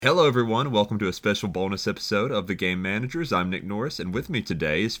Hello, everyone. Welcome to a special bonus episode of The Game Managers. I'm Nick Norris, and with me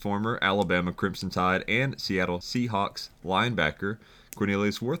today is former Alabama Crimson Tide and Seattle Seahawks linebacker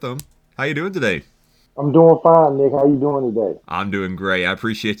Cornelius Wortham. How you doing today? I'm doing fine, Nick. How you doing today? I'm doing great. I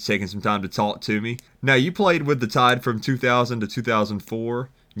appreciate you taking some time to talk to me. Now, you played with the Tide from 2000 to 2004.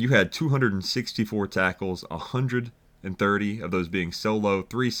 You had 264 tackles, 130 of those being solo,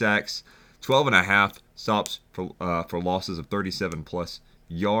 3 sacks, 12 and a half stops for losses of 37 plus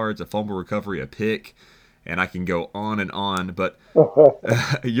yards, a fumble recovery, a pick, and I can go on and on. But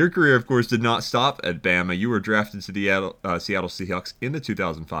your career, of course, did not stop at Bama. You were drafted to the Seattle Seahawks in the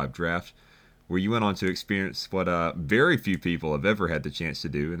 2005 draft, where you went on to experience what very few people have ever had the chance to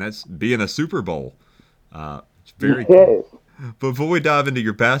do, and that's be in a Super Bowl. It's very cool. Yes. But before we dive into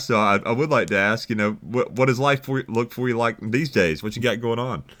your past, though, I would like to ask, what does life look for you like these days? What you got going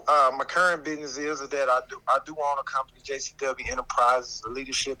on? My current business is that I do own a company, JCW Enterprises, a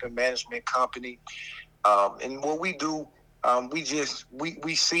leadership and management company. And what we do,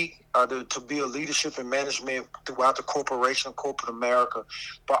 we seek to build leadership and management throughout the corporate America,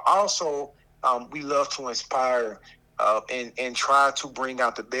 but also we love to inspire and try to bring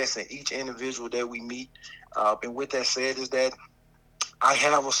out the best in each individual that we meet. And with that said, is that I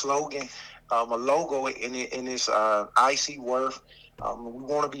have a slogan, a logo, in this I see Worth. We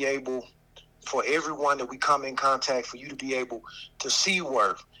want to be able for everyone that we come in contact, for you to be able to see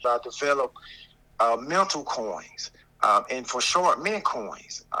Worth. I develop mental coins, and for short, mint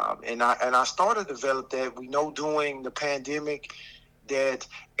coins. And I started to develop that. We know during the pandemic that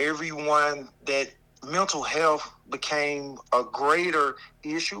everyone that mental health became a greater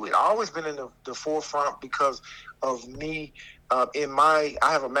issue. It always been in the forefront because of me. I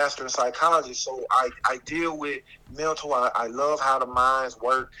have a master in psychology, so I deal with mental. I love how the minds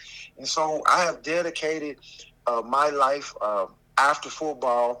work, and so I have dedicated my life after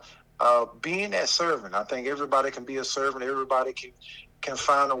football being that servant. I think everybody can be a servant. Everybody can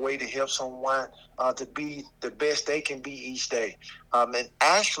find a way to help someone to be the best they can be each day. And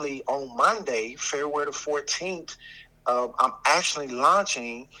actually, on Monday, February the 14th, I'm actually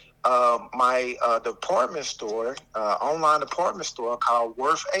launching my department store, online department store called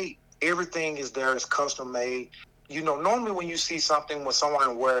Worth 8. Everything is there is custom made. Normally when you see something with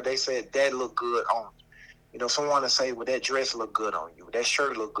someone wear, they say that look good on you. Someone to say, well, that dress look good on you, that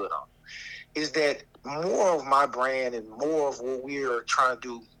shirt look good on you. Is that more of my brand and more of what we're trying to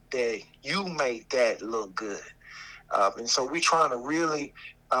do that you make that look good. And so we're trying to really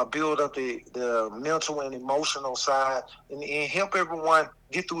build up the mental and emotional side and help everyone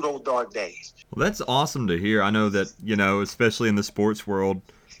get through those dark days. Well, that's awesome to hear. I know that, especially in the sports world,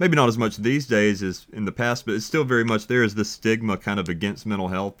 maybe not as much these days as in the past, but it's still very much there is this stigma kind of against mental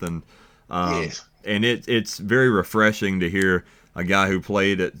health, Yes. and it's very refreshing to hear a guy who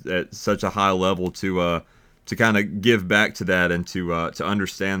played at such a high level to kind of give back to that and to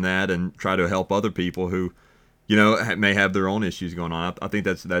understand that and try to help other people who may have their own issues going on. I think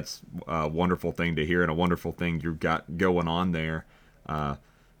that's a wonderful thing to hear and a wonderful thing you've got going on there.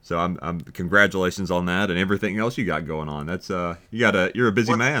 So I'm congratulations on that and everything else you got going on. That's you're a busy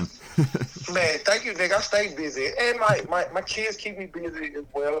Well, man. man, thank you, Nick. I stay busy. And my kids keep me busy as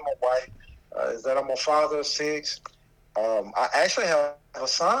well, and my wife. Is that I'm a father of six. I actually have a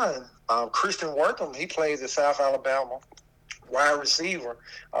son, Christian Wortham. He plays at South Alabama, wide receiver.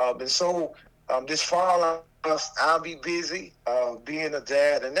 And so this fall, I'll be busy being a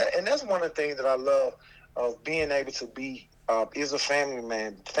dad. And that's one of the things that I love of being able to be is a family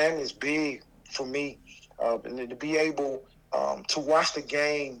man. Family is big for me. And to be able to watch the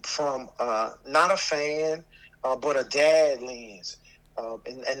game from not a fan, but a dad lens,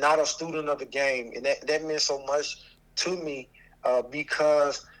 and not a student of the game. And that meant so much to me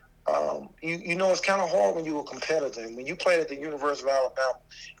because it's kind of hard when you're a competitor. And when you played at the University of Alabama,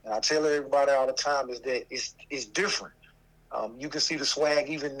 and I tell everybody all the time is that it's different. You can see the swag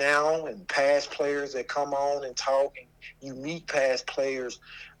even now and past players that come on and talk, and you meet past players.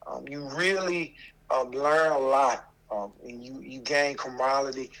 You really learn a lot, and you gain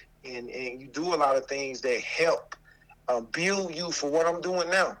camaraderie, and you do a lot of things that help build you for what I'm doing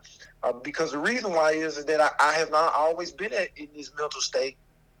now. Because the reason why is that I have not always been in this mental state.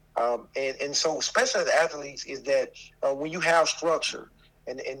 And so, especially as athletes, is that when you have structure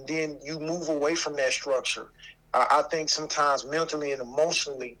and then you move away from that structure, I think sometimes mentally and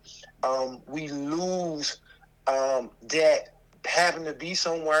emotionally, we lose that having to be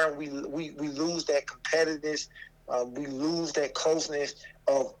somewhere. We lose that competitiveness. We lose that closeness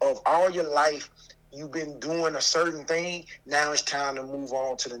of all your life. you've been doing a certain thing. Now it's time to move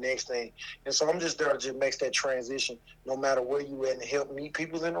on to the next thing. And so I'm just there to just make that transition, no matter where you at, and help meet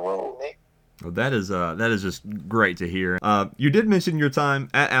people in the road, man. Well, that is just great to hear. You did mention your time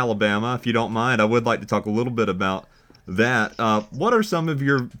at Alabama. If you don't mind, I would like to talk a little bit about that. What are some of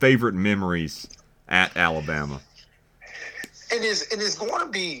your favorite memories at Alabama? It is going to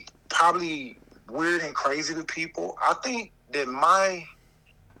be probably weird and crazy to people. I think that my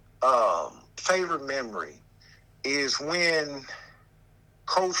favorite memory is when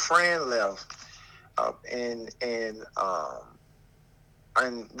Coach Fran left, and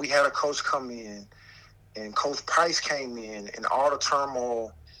we had a coach come in, and Coach Price came in, and all the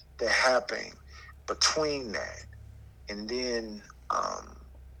turmoil that happened between that, and then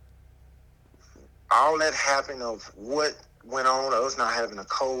all that happened of what went on, us not having a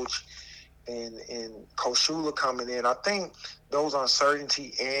coach, and Coach Shula coming in. I think those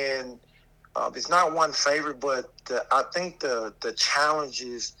uncertainty and it's not one favorite, but I think the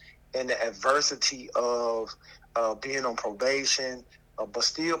challenges and the adversity of being on probation, but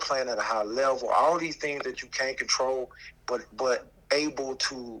still playing at a high level, all these things that you can't control, but able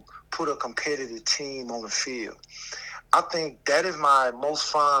to put a competitive team on the field. I think that is my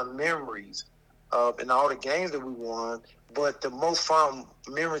most fond memories in all the games that we won. But the most fun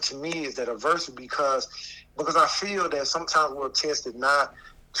memory to me is that adversity because I feel that sometimes we're tested not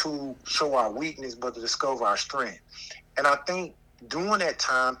to show our weakness, but to discover our strength. And I think during that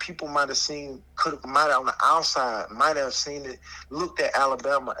time, people might have on the outside, might have seen it, looked at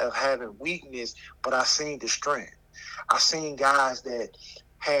Alabama as having weakness, but I seen the strength. I seen guys that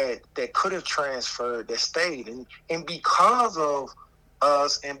could have transferred, that stayed. And because of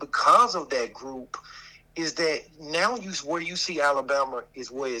us and because of that group, is that now where you see Alabama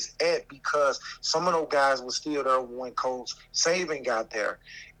is where it's at because some of those guys were still there when Coach Saban got there.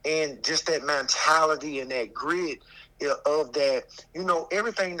 And just that mentality and that grit of that,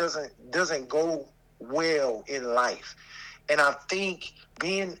 everything doesn't go well in life. And I think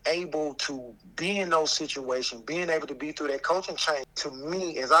being able to be in those situations, being able to be through that coaching change, to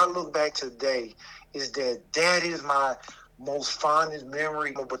me, as I look back today, is that is my most fondest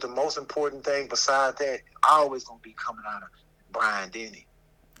memory. But the most important thing besides that, always going to be coming out of Brian Denny.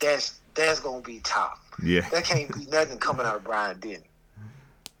 That's going to be top. Yeah. That can't be nothing coming out of Brian Denny.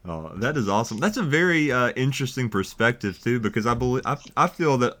 Oh, that is awesome. That's a very interesting perspective too, because I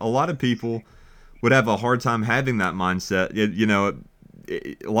feel that a lot of people would have a hard time having that mindset.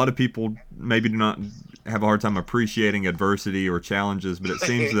 A lot of people maybe do not have a hard time appreciating adversity or challenges, but it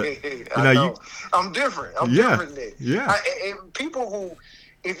seems that I'm different. I'm different than people who,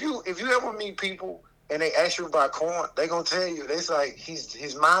 if you ever meet people and they ask you about Corn, they gonna tell you it's like his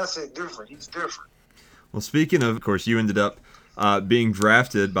mindset different. He's different. Well, speaking of course, you ended up being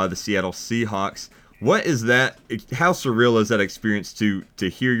drafted by the Seattle Seahawks. What is that? How surreal is that experience to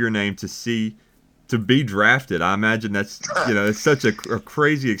hear your name, to be drafted? I imagine that's it's such a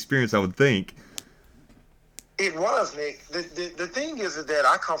crazy experience. I would think. It was, Nick. The thing is that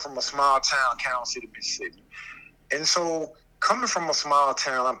I come from a small town, Kansas City, Mississippi, and so coming from a small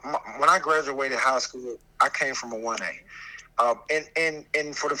town, when I graduated high school, I came from a 1A,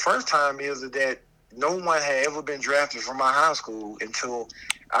 and for the first time is that no one had ever been drafted from my high school until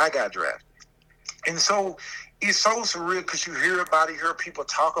I got drafted. And so it's so surreal because you hear about it, you hear people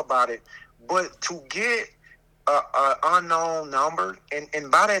talk about it, but to get an unknown number,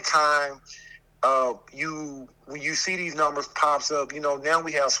 and by that time, when you see these numbers pops up, now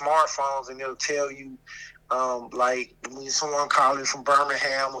we have smartphones and it'll tell you, like when someone calling from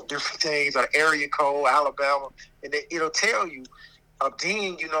Birmingham or different things, or area code, Alabama, and it'll tell you.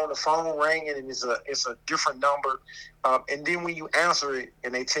 Then the phone ringing and it's a different number, and then when you answer it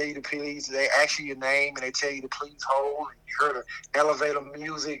and they tell you to please, they ask you your name and they tell you to please hold. And you hear the elevator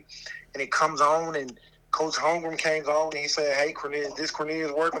music, and it comes on, and Coach Holmgren came on and he said, "Hey, Cornelius, this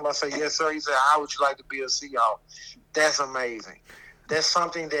Cornelius Wortham." I said, "Yes, sir." He said, "How would you like to be a Seahawk?" That's amazing. That's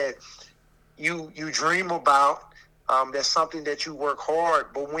something that you dream about. That's something that you work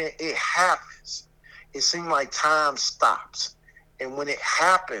hard, but when it happens, it seems like time stops. And when it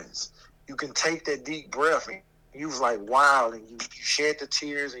happens, you can take that deep breath and you was like, wow, and you shed the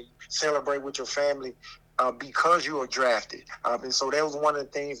tears and you celebrate with your family because you were drafted. And so that was one of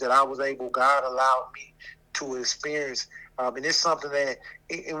the things that God allowed me to experience. And it's something that,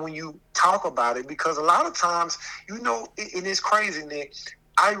 and when you talk about it, because a lot of times, and it's crazy, Nick,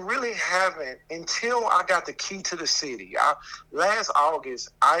 I really haven't, until I got the key to the city. Last August,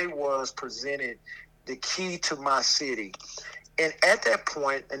 I was presented the key to my city. And at that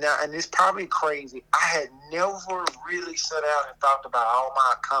point, and it's probably crazy, I had never really sat down and thought about all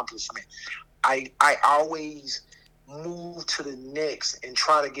my accomplishments. I always move to the next and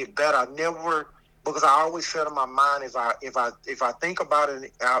try to get better. I never, because I always felt in my mind, if I think about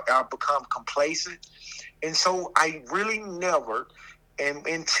it, I'll become complacent. And so I really never, and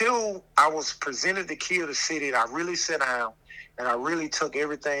until I was presented the key of the city, and I really sat down and I really took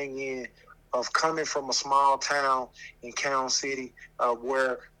everything in of coming from a small town in Count City,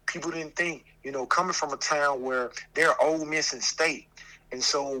 where people didn't think, coming from a town where they're Ole Miss and State. And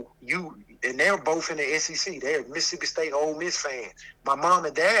so and they're both in the SEC. They're Mississippi State Ole Miss fans. My mom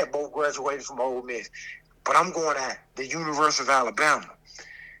and dad both graduated from Ole Miss. But I'm going at the University of Alabama.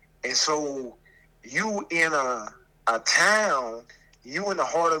 And so you in a town, you in the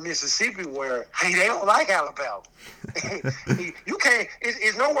heart of Mississippi where, hey, they don't like Alabama. You can't,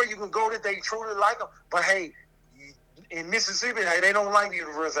 it's nowhere you can go that they truly like them. But, hey, in Mississippi, hey, they don't like the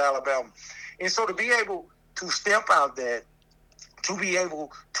University of Alabama. And so to be able to step out that, to be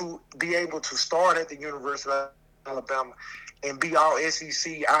able to start at the University of Alabama and be all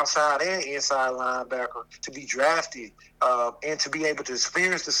SEC outside and inside linebacker, to be drafted, and to be able to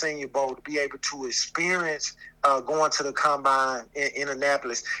experience the Senior Bowl, to be able to experience going to the Combine in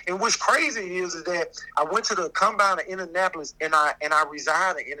Indianapolis. And what's crazy is that I went to the Combine in Indianapolis, and I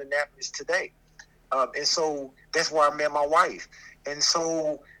reside in Indianapolis today. And so that's where I met my wife. And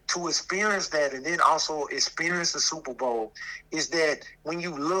so to experience that and then also experience the Super Bowl is that when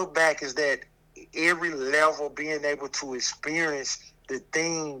you look back, is that every level being able to experience the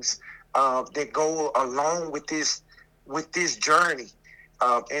things that go along with this journey,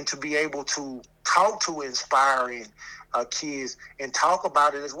 and to be able to talk to inspiring kids and talk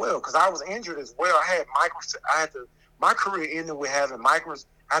about it as well. Because I was injured as well. My career ended with having I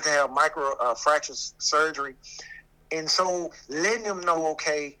had to have micro fracture surgery. And so letting them know,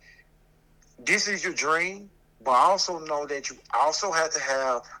 okay, this is your dream, but also know that you also have to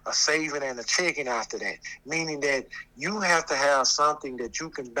have a saving and a checking after that, meaning that you have to have something that you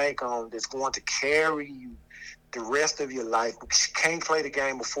can bank on that's going to carry you the rest of your life. You can't play the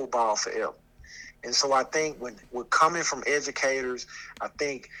game of football forever. And so I think when we're coming from educators, I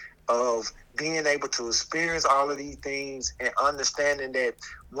think of being able to experience all of these things and understanding that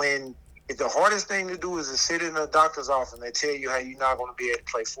if the hardest thing to do is to sit in a doctor's office and they tell you, hey, you're not going to be able to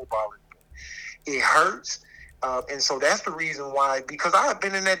play football anymore. It hurts. And so that's the reason why, because I have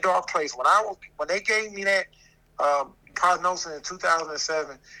been in that dark place. When they gave me that prognosis in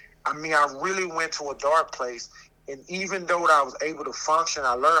 2007, I really went to a dark place. And even though I was able to function,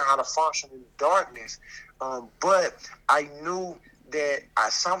 I learned how to function in the darkness. But I knew that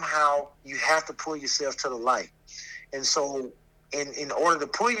somehow you have to pull yourself to the light. And so in order to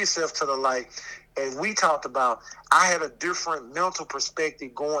pull yourself to the light, as we talked about, I had a different mental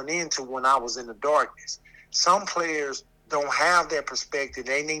perspective going into when I was in the darkness. Some players don't have that perspective.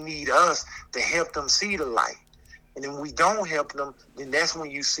 They need us to help them see the light. And then we don't help them, then that's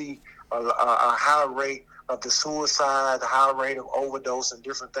when you see a high rate of the suicide, the high rate of overdose and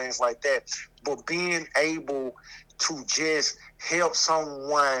different things like that. But being able to just help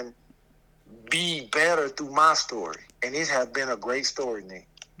someone be better through my story. And it has been a great story, Nick.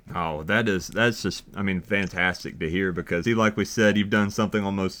 Oh, that's just, fantastic to hear, because like we said, you've done something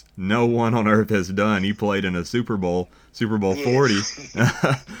almost no one on earth has done. You played in a Super Bowl 40.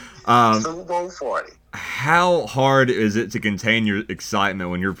 Super Bowl 40. How hard is it to contain your excitement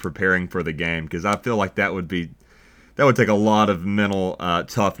when you're preparing for the game? Because I feel like that would take a lot of mental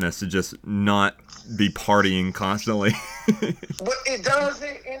toughness to just not be partying constantly. But it does,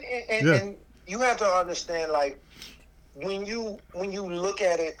 and you have to understand, like, when you look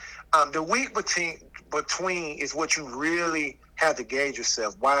at it, the week between is what you really have to gauge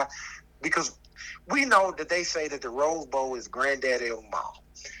yourself. Why? Because we know that they say that the Rose Bowl is granddaddy of them all.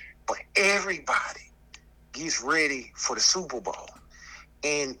 But everybody gets ready for the Super Bowl.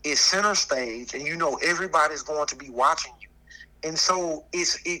 And it's center stage, and everybody's going to be watching you. And so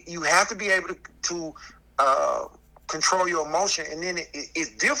you have to be able to control your emotion. And then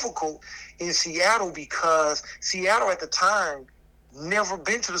it's difficult in Seattle because Seattle at the time never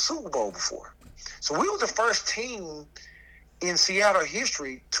been to the Super Bowl before. So we were the first team in Seattle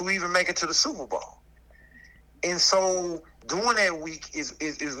history to even make it to the Super Bowl. And so during that week is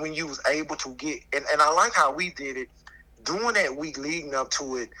when you was able to get, and I like how we did it, during that week leading up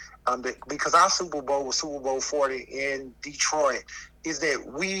to it, because our Super Bowl was Super Bowl 40 in Detroit, is that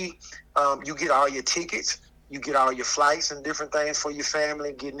you get all your tickets, you get all your flights and different things for your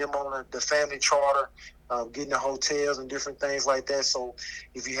family, getting them on the family charter, getting the hotels and different things like that. So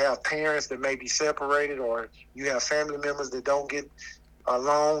if you have parents that may be separated or you have family members that don't get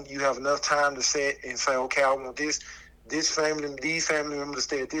along, you have enough time to sit and say, okay, I want this. these family members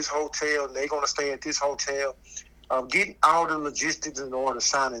stay at this hotel, and they're going to stay at this hotel. Getting all the logistics in order,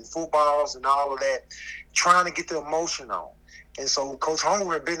 signing footballs and all of that, trying to get the emotion on. And so Coach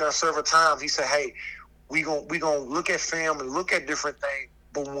Homer had been there several times. He said, hey, we gonna look at film and look at different things,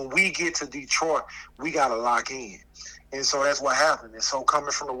 but when we get to Detroit, we got to lock in. And so that's what happened. And so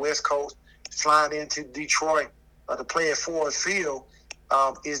coming from the West Coast, flying into Detroit to play at Ford Field,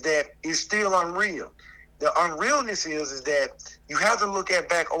 is that it's still unreal. The unrealness is that you have to look at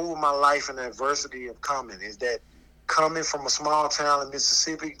back over my life and the adversity of coming, is that coming from a small town in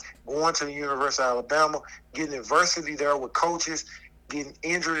Mississippi, going to the University of Alabama, getting adversity there with coaches, getting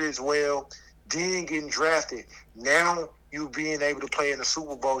injured as well, then getting drafted. Now you being able to play in the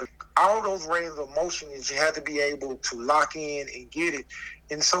Super Bowl. All those ranges of emotion is you have to be able to lock in and get it.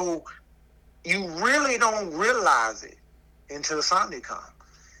 And so you really don't realize it until Sunday comes.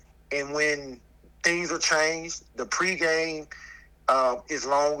 And when things are changed, the pregame is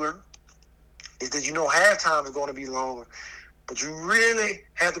longer. Is that halftime is going to be longer, but you really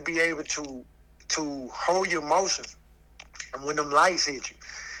have to be able to hold your emotions, and when them lights hit you,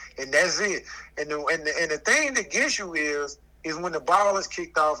 and that's it. And the thing that gets you is when the ball is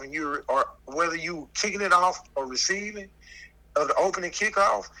kicked off, and or whether you kicking it off or receiving, of the opening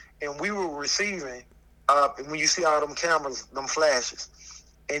kickoff, and we were receiving, and when you see all them cameras, them flashes,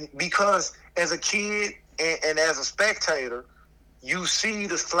 and because as a kid and as a spectator, you see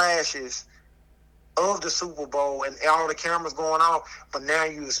the flashes of the Super Bowl and all the cameras going off, but now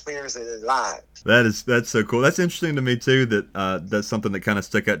you experience it live. That's so cool. That's interesting to me too. That's something that kind of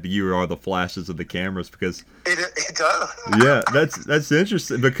stuck out to you are the flashes of the cameras, because it does. Yeah, that's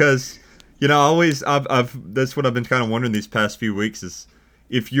interesting because I've that's what I've been kind of wondering these past few weeks is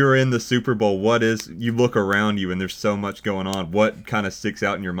if you're in the Super Bowl, you look around you and there's so much going on, what kind of sticks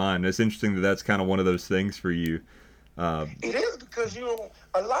out in your mind? It's interesting that's kind of one of those things for you. It is because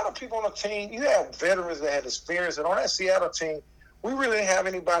a lot of people on the team, you have veterans that had experience, and on that Seattle team, we really didn't have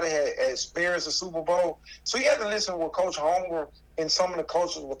anybody that had experienced the Super Bowl. So you had to listen to what Coach Homer and some of the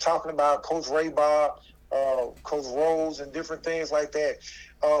coaches were talking about, Coach Ray Bob, Coach Rose, and different things like that.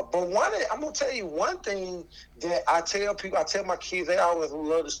 But I'm going to tell you one thing that I tell my kids, they always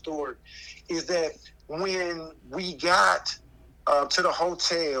love the story, is that when we got to the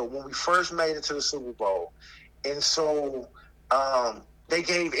hotel, when we first made it to the Super Bowl, and so they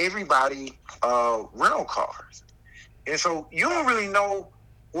gave everybody rental cars. And so you don't really know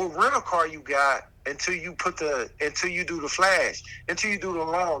what rental car you got until you do the flash, until you do the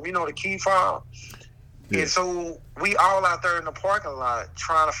alarm, the key fob. Yeah. And so we all out there in the parking lot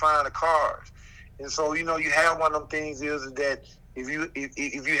trying to find the cars. And so, you have one of them things is that if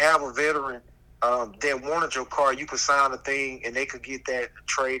you have a veteran that wanted your car, you could sign a thing and they could get that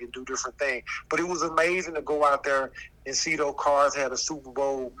trade and do different things. But it was amazing to go out there and see those cars had a Super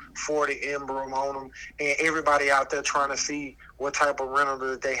Bowl 40 emblem on them, and everybody out there trying to see what type of rental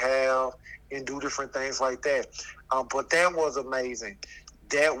that they have and do different things like that. But that was amazing.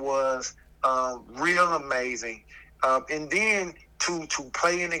 That was real amazing. And then to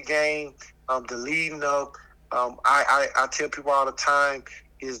play in the game, the leading up, I tell people all the time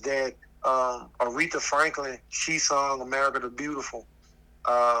is that Aretha Franklin, she sung "America the Beautiful,"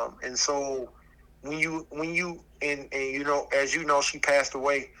 and so when you as she passed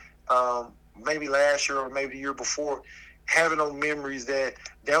away, maybe last year or maybe the year before, having those memories that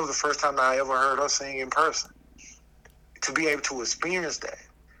was the first time I ever heard her sing in person. To be able to experience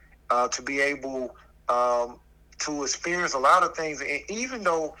that, to be able to experience a lot of things, and even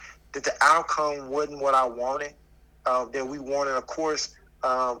though that the outcome wasn't what I wanted, that we wanted, of course.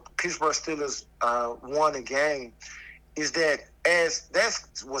 Pittsburgh Steelers won a game, is that that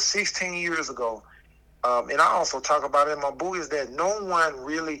was 16 years ago. And I also talk about it in my book, is that no one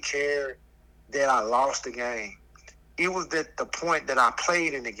really cared that I lost the game. It was the point that I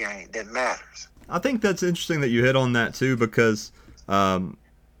played in the game that matters. I think that's interesting that you hit on that too, because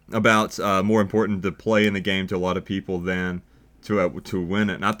about more important to play in the game to a lot of people than to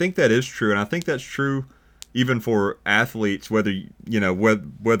win it. And I think that is true, and I think that's true even for athletes, whether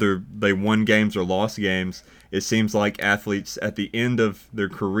they won games or lost games. It seems like athletes at the end of their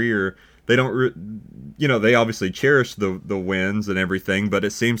career, they don't, they obviously cherish the wins and everything, but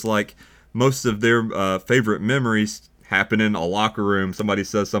it seems like most of their favorite memories happen in a locker room. Somebody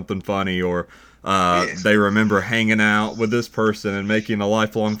says something funny, or yes. They remember hanging out with this person and making a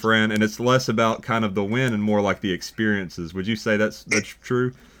lifelong friend, and it's less about kind of the win and more like the experiences. Would you say that's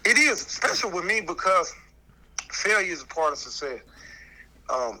true? It is, especially with me, because failure is a part of success.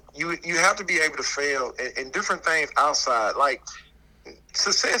 You have to be able to fail in different things outside. Like,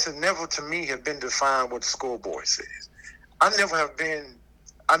 success has never, to me, have been defined what the scoreboard says. I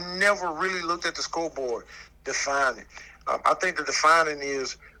never really looked at the scoreboard defining. I think the defining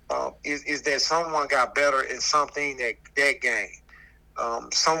is that someone got better in something that game.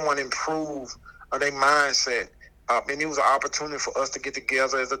 Someone improved their mindset, and it was an opportunity for us to get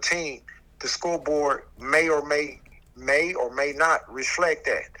together as a team. The scoreboard may or may not reflect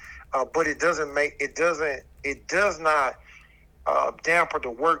that, but it does not damper the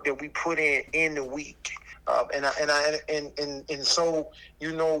work that we put in the week. And so,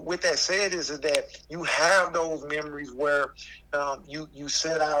 with that said, is that you have those memories where you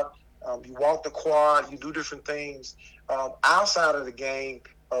set out, you walk the quad, you do different things outside of the game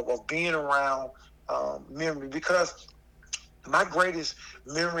of being around memory. Because my greatest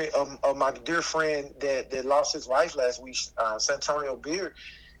memory of my dear friend that lost his life last week, Santonio Beard,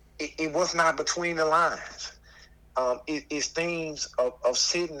 it was not between the lines. It's things of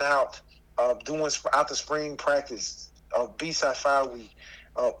sitting out, doing out the spring practice, of B-side 5 week,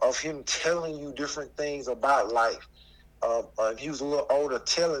 of him telling you different things about life. He was a little older,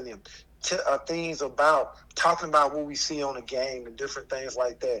 telling him things about, talking about what we see on the game and different things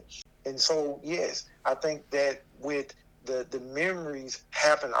like that. And so, yes, I think that with the memories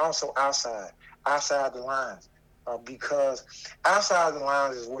happen also outside the lines. Because outside the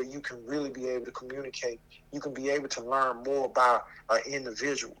lines is where you can really be able to communicate. You can be able to learn more about an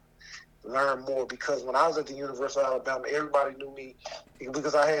individual. Learn more, because when I was at the University of Alabama, everybody knew me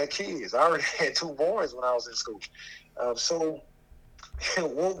because I had kids. I already had 2 boys when I was in school. So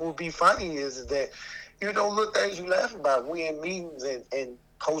what would be funny is that, little things you laugh about. We in meetings and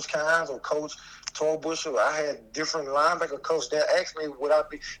Coach Kynes or Coach Torbush, I had different linebacker coach that asked me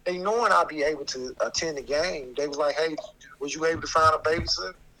they knowing I'd be able to attend the game. They was like, hey, was you able to find a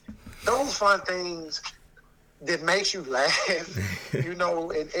babysitter? Those fun things that makes you laugh,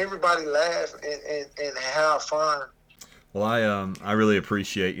 and everybody laugh and have fun. Well, I really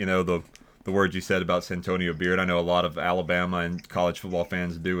appreciate, the words you said about Santonio Beard. I know a lot of Alabama and college football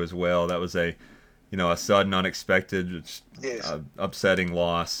fans do as well. That was a sudden, unexpected, yes. Upsetting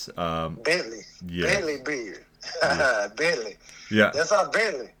loss. Bentley. Yes. Bentley Beard. Yeah. Bentley. Yeah. That's our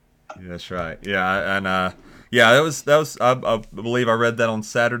Bentley. That's right. Yeah, and that was I believe I read that on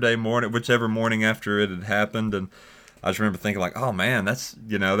Saturday morning, whichever morning after it had happened, and I just remember thinking like, oh man, that's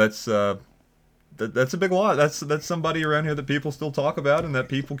a big lot. That's somebody around here that people still talk about and that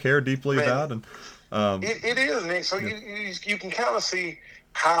people care deeply about, and it is, Nick. So you can kind of see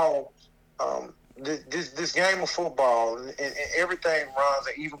how this game of football and everything runs,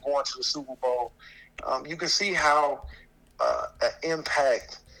 and even going to the Super Bowl, you can see how an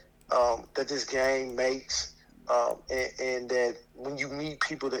impact that this game makes, and that when you meet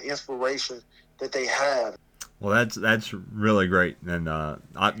people, the inspiration that they have. Well, that's really great, and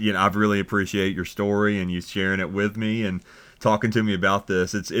I really appreciate your story and you sharing it with me and talking to me about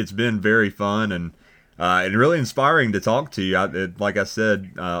this. It's been very fun and really inspiring to talk to you. Like I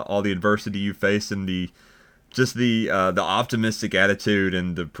said, all the adversity you face and the optimistic attitude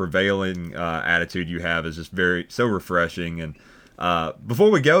and the prevailing attitude you have is just so refreshing. And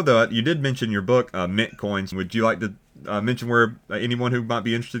before we go, though, you did mention your book, Mint Coins. Would you like to mention where anyone who might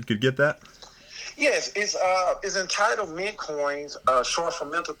be interested could get that? Yes, it's entitled Mint Coins, short for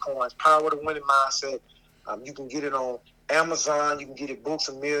Mental Coins, Power to Winning Mindset. You can get it on Amazon. You can get it Books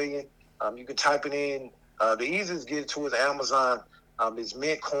A Million. You can type it in. The easiest to get it to is Amazon. It's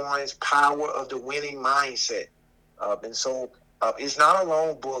Mint Coins, Power of the Winning Mindset. And so it's not a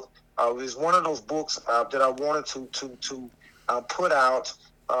long book. It's one of those books that I wanted to put out.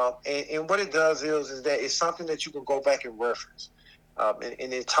 And what it does is that it's something that you can go back and reference. And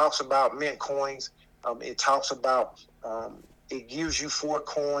it talks about mint coins. It talks about, it gives you 4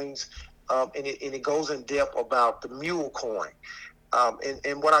 coins, and it goes in depth about the mule coin.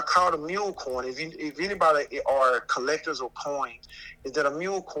 And what I call the mule coin, if anybody are collectors of coins, is that a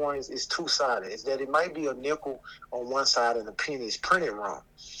mule coin is 2-sided. Is that it might be a nickel on one side and a penny is printed wrong.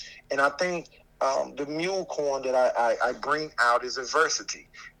 And I think the mule coin that I bring out is adversity.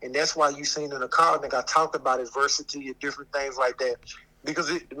 And that's why you seen in the card, I talked about adversity and different things like that.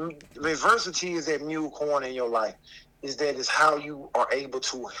 Because adversity is that mule coin in your life. Is that is how you are able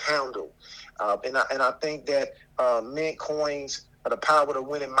to handle. And I think that mint coins, the power to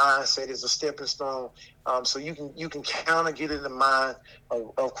winning mindset, is a stepping stone. So you can kind of get in the mind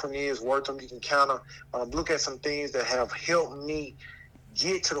of Cornelius Wortham. You can kind of look at some things that have helped me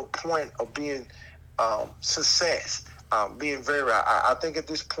get to the point of being success, being very. I think at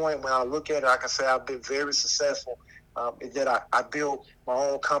this point, when I look at it, I can say I've been very successful. That I built my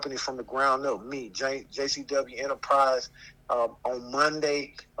own company from the ground up. Me, JCW Enterprise, on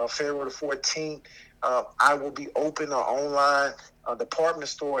Monday, February the 14th. I will be opening an online department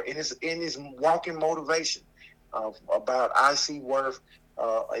store, and it's walking motivation about I see Worth.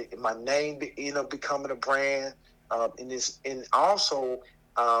 My name end up becoming a brand, and also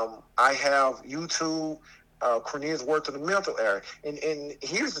I have YouTube. Cornelius Wortham, the mental error. And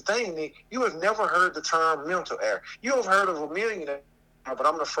here's the thing, Nick, you have never heard the term mental error. You have heard of a millionaire, but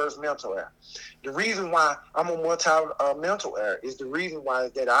I'm the first mental error. The reason why I'm a mental error is the reason why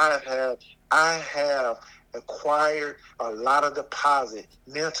is that I have acquired a lot of deposit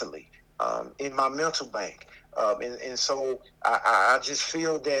mentally in my mental bank. And so I just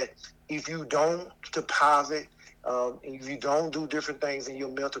feel that if you don't deposit, if you don't do different things in your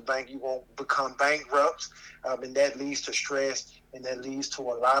mental bank, you won't become bankrupt, and that leads to stress, and that leads to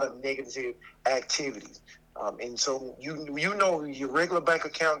a lot of negative activities. And so you know your regular bank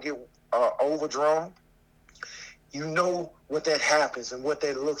account get overdrawn. You know what that happens and what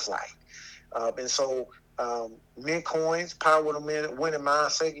that looks like. And so mint coins, power of the winning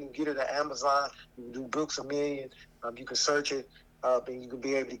mindset. You can get it at Amazon. You can do Books a Million. You can search it. And you can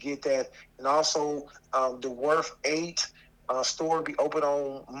be able to get that. And also, the Worth 8 store will be open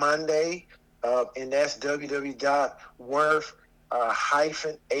on Monday, and that's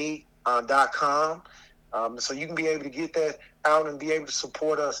www.worth-8.com. So you can be able to get that out and be able to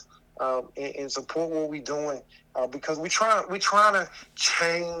support us and support what we're doing because we're trying to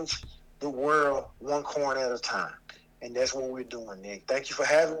change the world one coin at a time. And that's what we're doing, Nick. Thank you for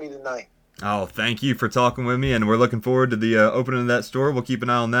having me tonight. Oh, thank you for talking with me, and we're looking forward to the opening of that store. We'll keep an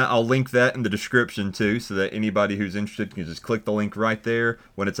eye on that. I'll link that in the description, too, so that anybody who's interested can just click the link right there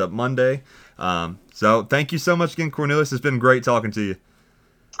when it's up Monday. So thank you so much again, Cornelius. It's been great talking to you.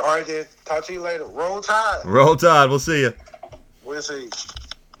 All right, then. Talk to you later. Roll Tide. Roll Tide. We'll see you. We'll see you.